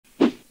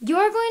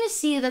you're going to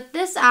see that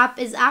this app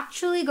is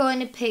actually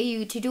going to pay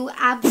you to do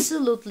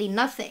absolutely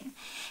nothing.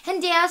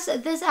 And yes,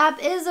 this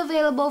app is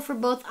available for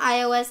both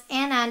iOS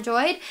and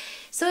Android.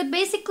 So it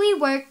basically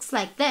works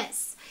like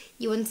this.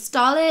 You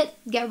install it,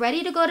 get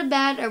ready to go to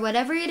bed or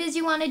whatever it is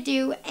you want to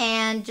do,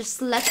 and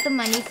just let the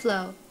money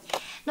flow.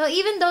 Now,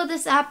 even though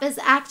this app is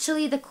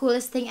actually the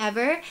coolest thing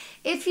ever,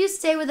 if you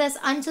stay with us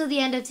until the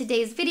end of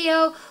today's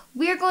video,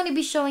 we're going to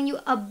be showing you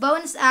a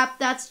bonus app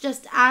that's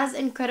just as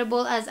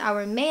incredible as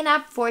our main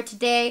app for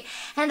today,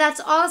 and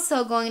that's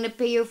also going to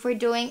pay you for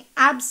doing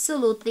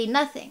absolutely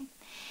nothing.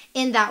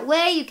 In that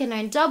way, you can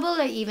earn double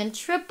or even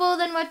triple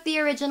than what we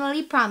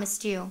originally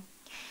promised you.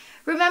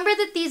 Remember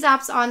that these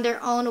apps on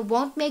their own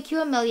won't make you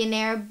a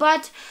millionaire,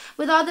 but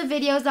with all the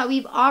videos that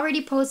we've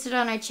already posted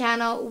on our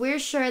channel, we're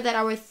sure that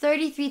our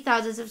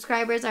 33,000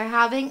 subscribers are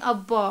having a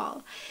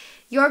ball.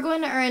 You're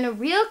going to earn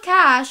real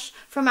cash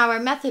from our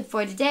method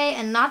for today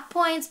and not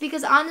points,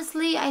 because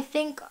honestly, I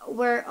think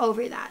we're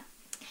over that.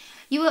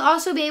 You will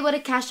also be able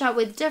to cash out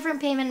with different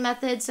payment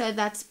methods, so if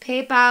that's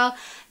PayPal,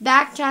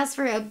 bank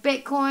transfer, a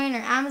Bitcoin,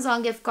 or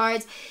Amazon gift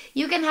cards,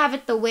 you can have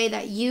it the way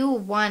that you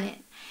want it.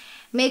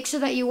 Make sure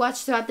that you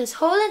watch throughout this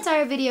whole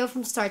entire video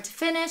from start to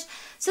finish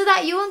so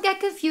that you won't get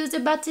confused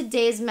about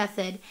today's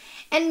method.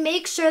 And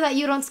make sure that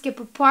you don't skip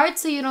a part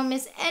so you don't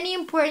miss any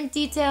important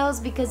details,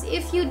 because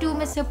if you do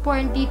miss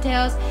important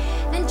details,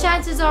 then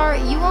chances are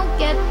you won't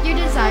get your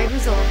desired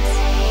results.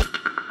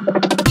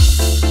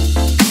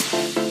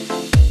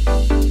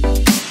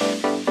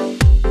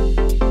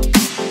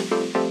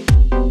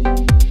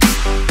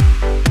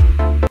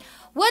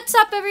 What's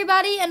up,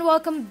 everybody, and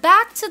welcome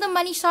back to the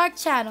Money Shark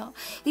channel.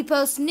 We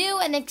post new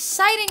and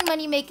exciting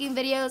money making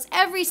videos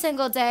every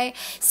single day,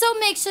 so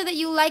make sure that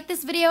you like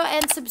this video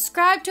and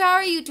subscribe to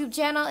our YouTube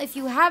channel if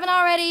you haven't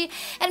already,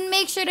 and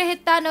make sure to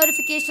hit that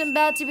notification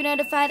bell to be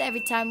notified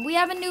every time we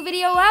have a new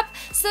video up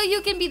so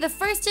you can be the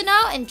first to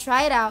know and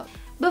try it out.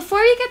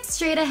 Before we get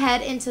straight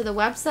ahead into the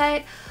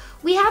website,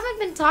 we haven't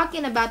been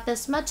talking about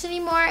this much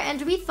anymore,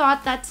 and we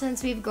thought that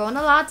since we've grown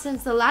a lot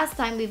since the last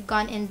time we've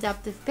gone in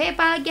depth with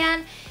PayPal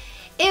again,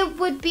 it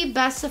would be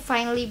best to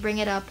finally bring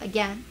it up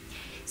again.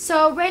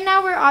 So right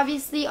now we're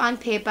obviously on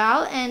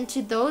PayPal, and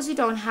to those who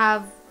don't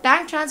have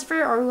bank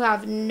transfer or who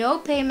have no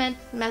payment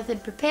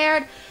method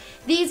prepared,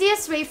 the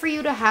easiest way for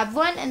you to have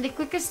one and the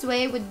quickest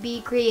way would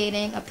be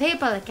creating a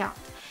PayPal account.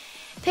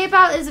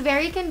 PayPal is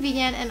very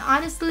convenient, and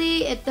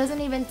honestly it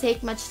doesn't even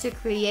take much to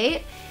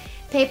create.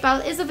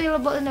 PayPal is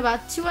available in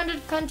about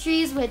 200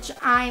 countries, which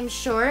I'm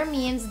sure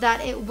means that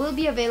it will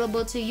be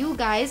available to you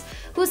guys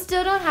who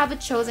still don't have a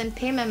chosen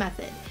payment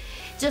method.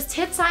 Just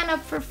hit sign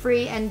up for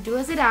free and do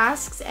as it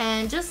asks,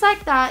 and just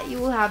like that, you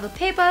will have a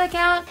PayPal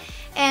account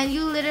and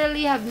you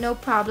literally have no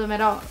problem at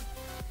all.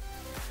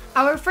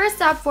 Our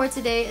first app for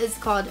today is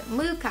called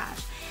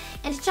MooCash,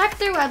 and to check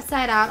their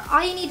website out,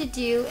 all you need to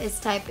do is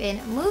type in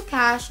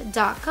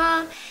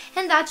moocash.com,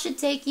 and that should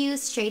take you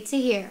straight to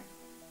here.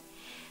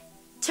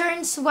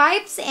 Turn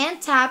swipes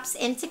and taps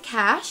into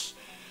cash.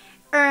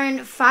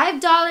 Earn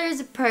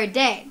 $5 per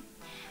day.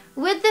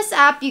 With this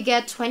app, you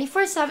get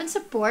 24/7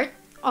 support.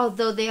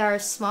 Although they are a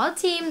small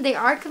team, they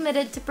are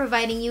committed to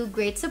providing you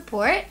great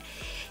support.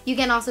 You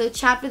can also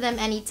chat with them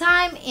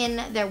anytime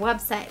in their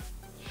website.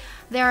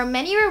 There are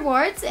many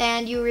rewards,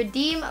 and you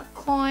redeem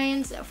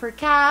coins for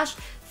cash,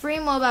 free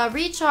mobile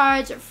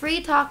recharge,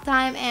 free talk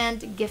time,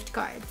 and gift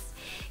cards.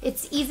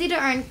 It's easy to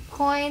earn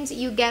coins.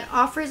 You get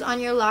offers on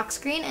your lock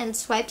screen and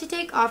swipe to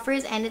take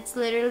offers, and it's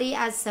literally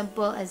as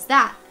simple as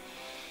that.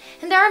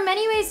 And there are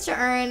many ways to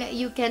earn.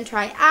 You can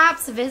try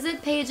apps,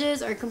 visit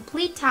pages, or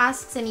complete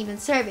tasks and even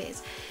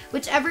surveys,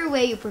 whichever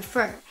way you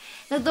prefer.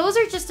 Now, those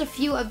are just a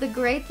few of the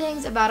great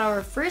things about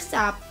our first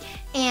app,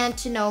 and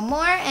to know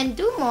more and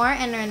do more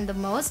and earn the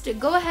most,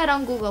 go ahead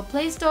on Google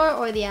Play Store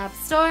or the App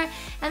Store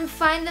and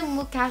find the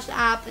MooCash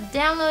app,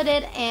 download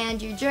it,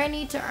 and your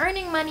journey to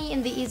earning money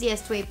in the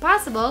easiest way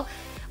possible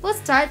will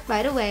start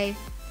right away.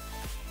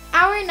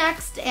 Our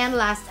next and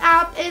last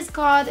app is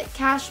called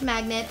Cash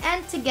Magnet,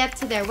 and to get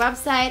to their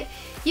website,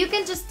 you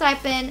can just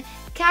type in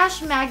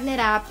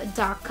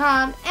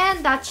cashmagnetapp.com,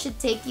 and that should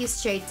take you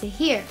straight to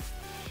here.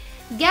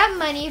 Get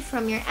money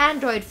from your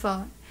Android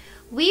phone.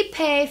 We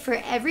pay for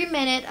every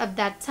minute of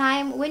that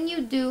time when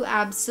you do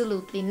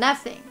absolutely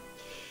nothing.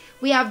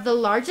 We have the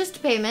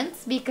largest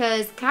payments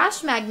because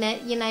Cash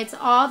Magnet unites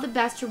all the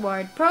best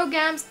reward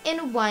programs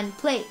in one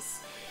place.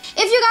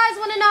 If you guys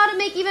want to know how to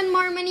make even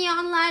more money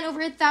online,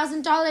 over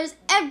 $1,000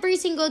 every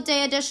single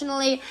day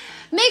additionally,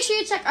 make sure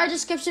you check our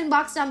description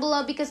box down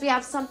below because we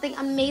have something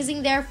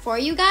amazing there for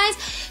you guys.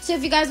 So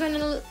if you guys want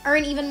to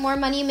earn even more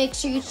money, make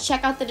sure you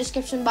check out the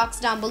description box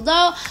down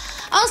below.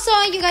 Also,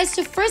 you guys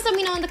to first let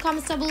me know in the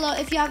comments down below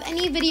if you have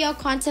any video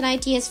content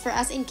ideas for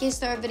us in case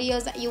there are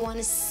videos that you want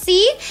to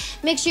see.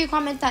 Make sure you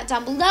comment that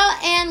down below,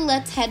 and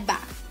let's head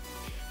back.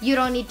 You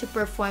don't need to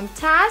perform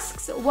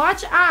tasks,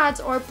 watch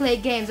ads, or play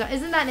games. Now,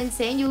 isn't that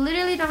insane? You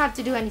literally don't have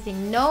to do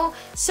anything. No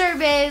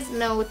surveys,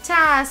 no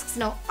tasks,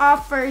 no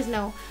offers,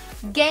 no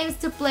games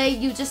to play.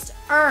 You just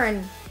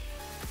earn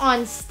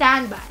on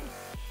standby.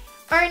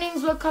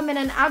 Earnings will come in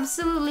an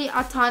absolutely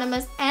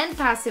autonomous and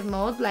passive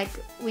mode, like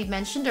we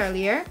mentioned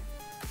earlier.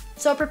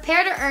 So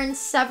prepare to earn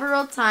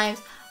several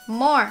times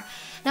more.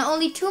 Now,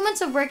 only 2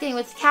 months of working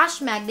with Cash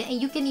Magnet,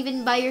 and you can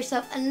even buy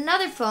yourself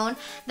another phone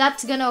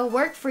that's gonna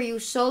work for you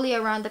solely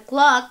around the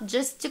clock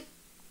just to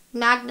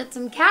magnet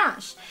some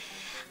cash.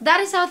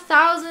 That is how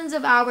thousands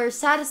of our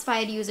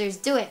satisfied users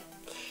do it.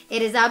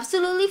 It is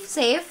absolutely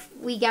safe.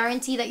 We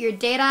guarantee that your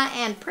data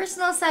and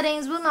personal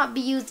settings will not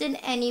be used in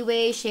any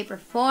way, shape, or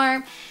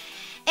form.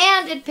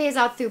 And it pays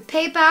out through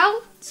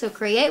PayPal, so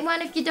create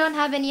one if you don't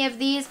have any of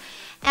these.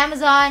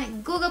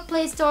 Amazon, Google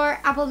Play Store,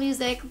 Apple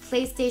Music,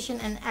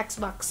 PlayStation, and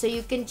Xbox. So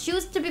you can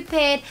choose to be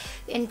paid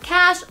in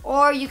cash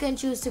or you can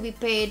choose to be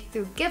paid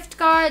through gift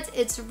cards.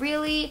 It's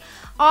really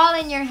all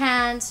in your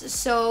hands,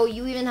 so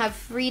you even have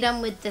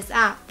freedom with this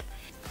app.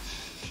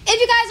 If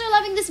you guys are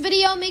loving this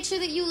video, make sure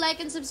that you like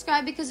and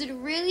subscribe because it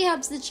really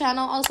helps the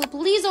channel. Also,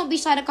 please don't be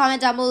shy to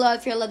comment down below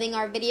if you're loving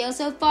our video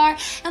so far.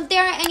 And if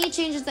there are any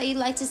changes that you'd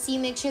like to see,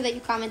 make sure that you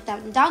comment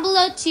them down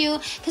below too,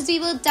 because we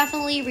will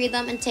definitely read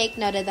them and take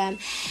note of them.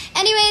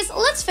 Anyways,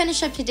 let's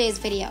finish up today's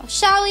video,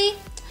 shall we?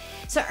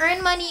 So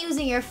earn money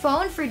using your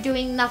phone for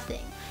doing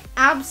nothing.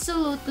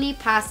 Absolutely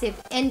passive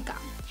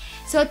income.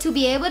 So to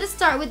be able to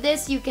start with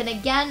this, you can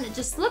again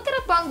just look it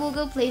up on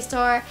Google Play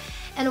Store.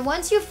 And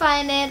once you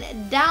find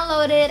it,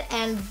 download it,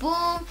 and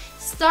boom,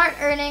 start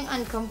earning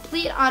on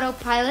complete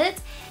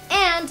autopilot.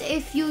 And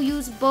if you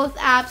use both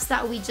apps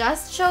that we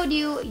just showed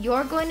you,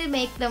 you're going to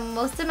make the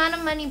most amount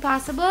of money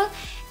possible,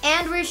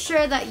 and we're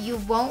sure that you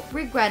won't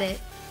regret it.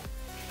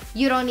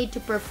 You don't need to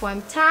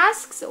perform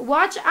tasks,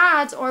 watch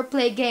ads, or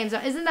play games.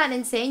 Now, isn't that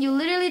insane? You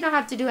literally don't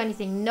have to do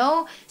anything.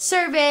 No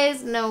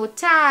surveys, no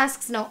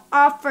tasks, no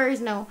offers,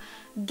 no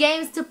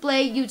games to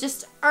play. You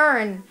just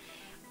earn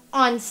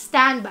on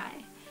standby.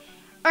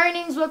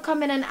 Earnings will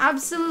come in an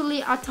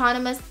absolutely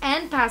autonomous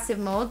and passive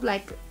mode,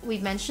 like we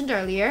mentioned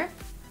earlier.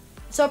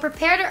 So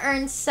prepare to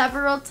earn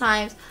several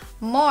times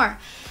more.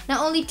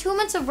 Now, only 2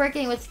 months of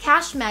working with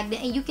Cash Magnet,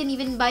 and you can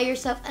even buy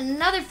yourself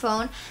another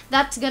phone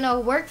that's gonna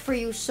work for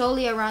you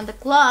solely around the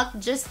clock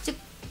just to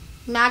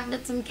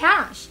magnet some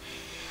cash.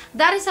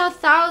 That is how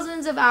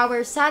thousands of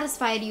our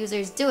satisfied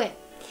users do it.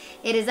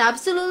 It is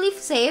absolutely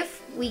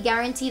safe. We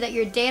guarantee that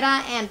your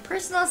data and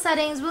personal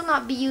settings will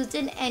not be used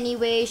in any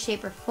way,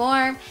 shape, or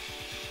form.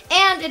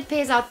 And it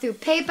pays out through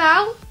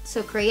PayPal,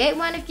 so create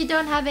one if you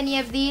don't have any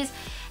of these.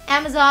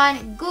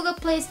 Amazon, Google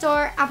Play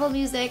Store, Apple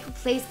Music,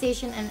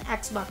 PlayStation, and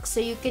Xbox. So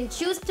you can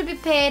choose to be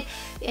paid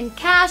in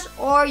cash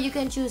or you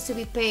can choose to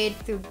be paid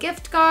through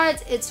gift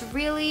cards. It's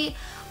really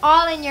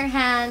all in your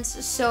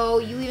hands, so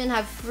you even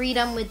have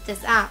freedom with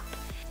this app.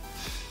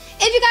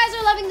 If you guys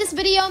are loving this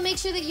video, make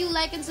sure that you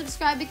like and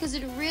subscribe because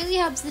it really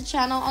helps the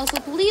channel. Also,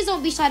 please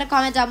don't be shy to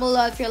comment down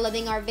below if you're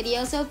loving our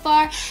video so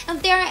far. And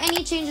if there are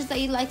any changes that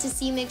you'd like to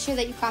see, make sure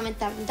that you comment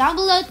them down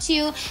below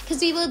too,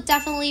 because we will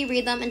definitely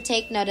read them and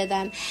take note of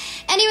them.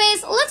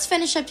 Anyways, let's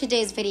finish up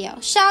today's video,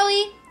 shall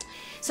we?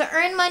 So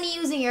earn money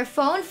using your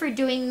phone for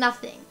doing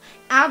nothing.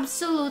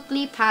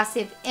 Absolutely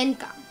passive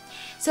income.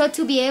 So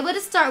to be able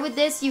to start with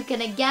this, you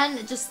can again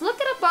just look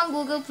it up on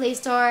Google Play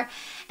Store.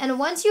 And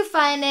once you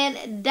find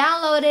it,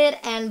 download it,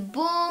 and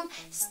boom,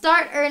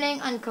 start earning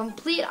on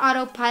complete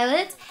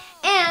autopilot.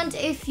 And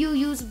if you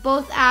use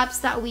both apps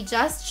that we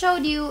just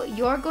showed you,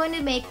 you're going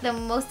to make the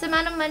most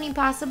amount of money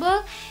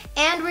possible,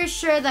 and we're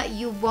sure that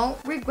you won't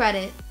regret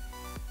it.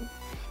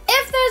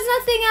 If there's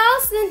nothing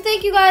else, then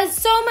thank you guys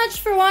so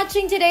much for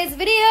watching today's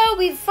video.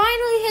 We've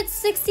finally hit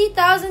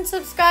 60,000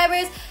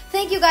 subscribers.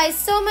 Thank you guys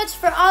so much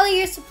for all of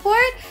your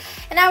support.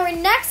 And our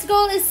next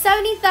goal is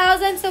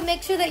 70,000, so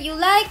make sure that you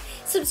like,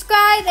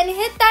 subscribe, and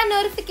hit that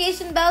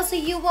notification bell so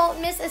you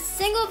won't miss a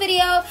single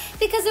video,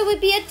 because it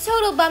would be a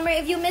total bummer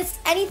if you missed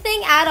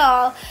anything at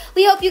all.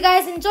 We hope you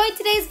guys enjoyed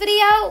today's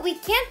video. We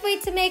can't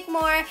wait to make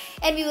more,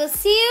 and we will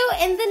see you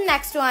in the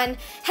next one.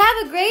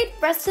 Have a great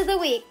rest of the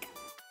week.